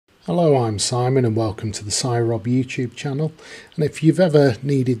Hello, I'm Simon and welcome to the SciRob YouTube channel. And if you've ever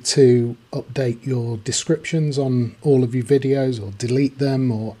needed to update your descriptions on all of your videos or delete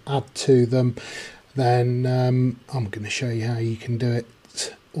them or add to them, then I'm going to show you how you can do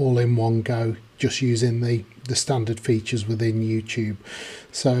it all in one go, just using the standard features within YouTube.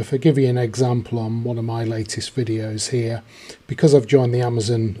 So if I give you an example on one of my latest videos here, because I've joined the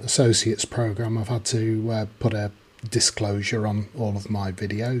Amazon Associates program, I've had to put a disclosure on all of my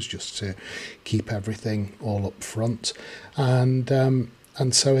videos just to keep everything all up front, and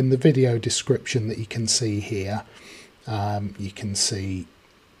so in the video description that you can see here, you can see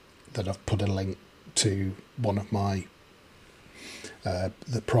that I've put a link to one of my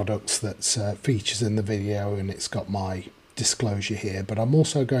the products that's features in the video, and it's got my disclosure here. But I'm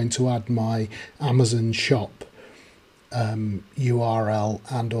also going to add my Amazon shop URL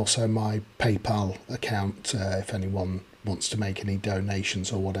and also my PayPal account if anyone wants to make any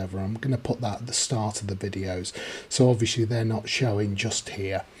donations or whatever. I'm going to put that at the start of the videos, so obviously they're not showing just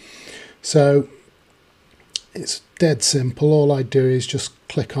here. So it's dead simple. All I do is just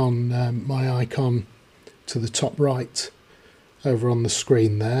click on my icon to the top right over on the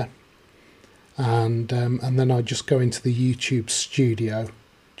screen there, and then I just go into the YouTube Studio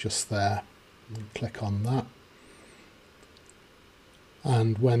just there and click on that.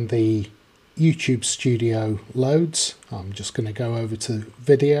 And when the YouTube Studio loads, I'm just going to go over to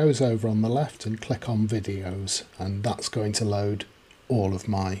videos over on the left and click on videos, and that's going to load all of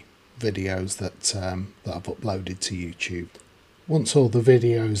my videos that I've uploaded to YouTube. Once all the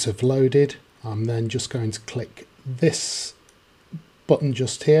videos have loaded, I'm then just going to click this button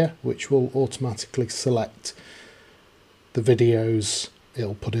just here, which will automatically select the videos.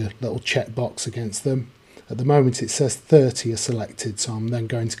 It'll put a little checkbox against them. At the moment it says 30 are selected, so I'm then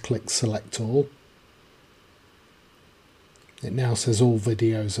going to click select all. It now says all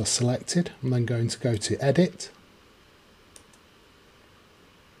videos are selected. I'm then going to go to edit,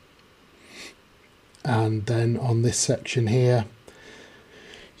 and then on this section here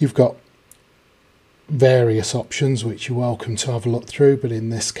you've got various options which you're welcome to have a look through, but in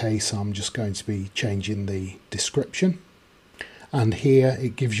this case I'm just going to be changing the description. And here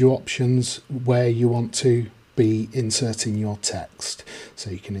it gives you options where you want to be inserting your text. So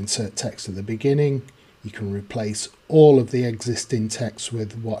you can insert text at the beginning, you can replace all of the existing text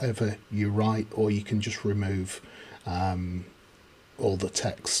with whatever you write, or you can just remove all the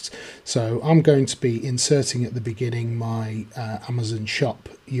text. So I'm going to be inserting at the beginning my Amazon shop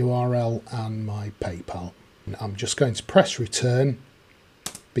URL and my PayPal. And I'm just going to press return,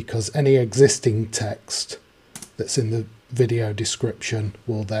 because any existing text that's in the video description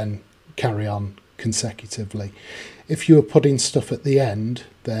will then carry on consecutively. If you are putting stuff at the end,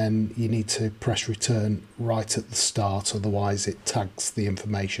 then you need to press return right at the start, otherwise it tags the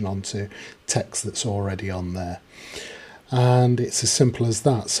information onto text that's already on there. And it's as simple as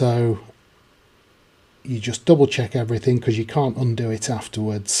that. So you just double check everything, because you can't undo it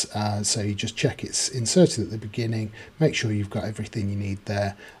afterwards. So you just check it's inserted at the beginning, make sure you've got everything you need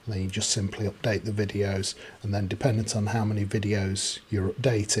there, and then you just simply update the videos, and then dependent on how many videos you're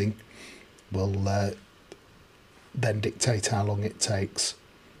updating will then dictate how long it takes.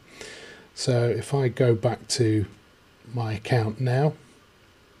 So if I go back to my account now,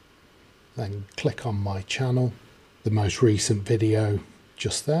 then click on my channel, the most recent video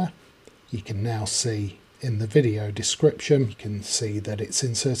just there, you can now see in the video description, you can see that it's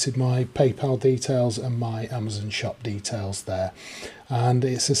inserted my PayPal details and my Amazon shop details there. And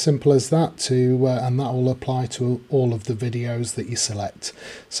it's as simple as that, and that will apply to all of the videos that you select.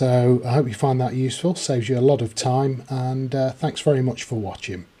 So I hope you find that useful, saves you a lot of time, and thanks very much for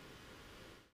watching.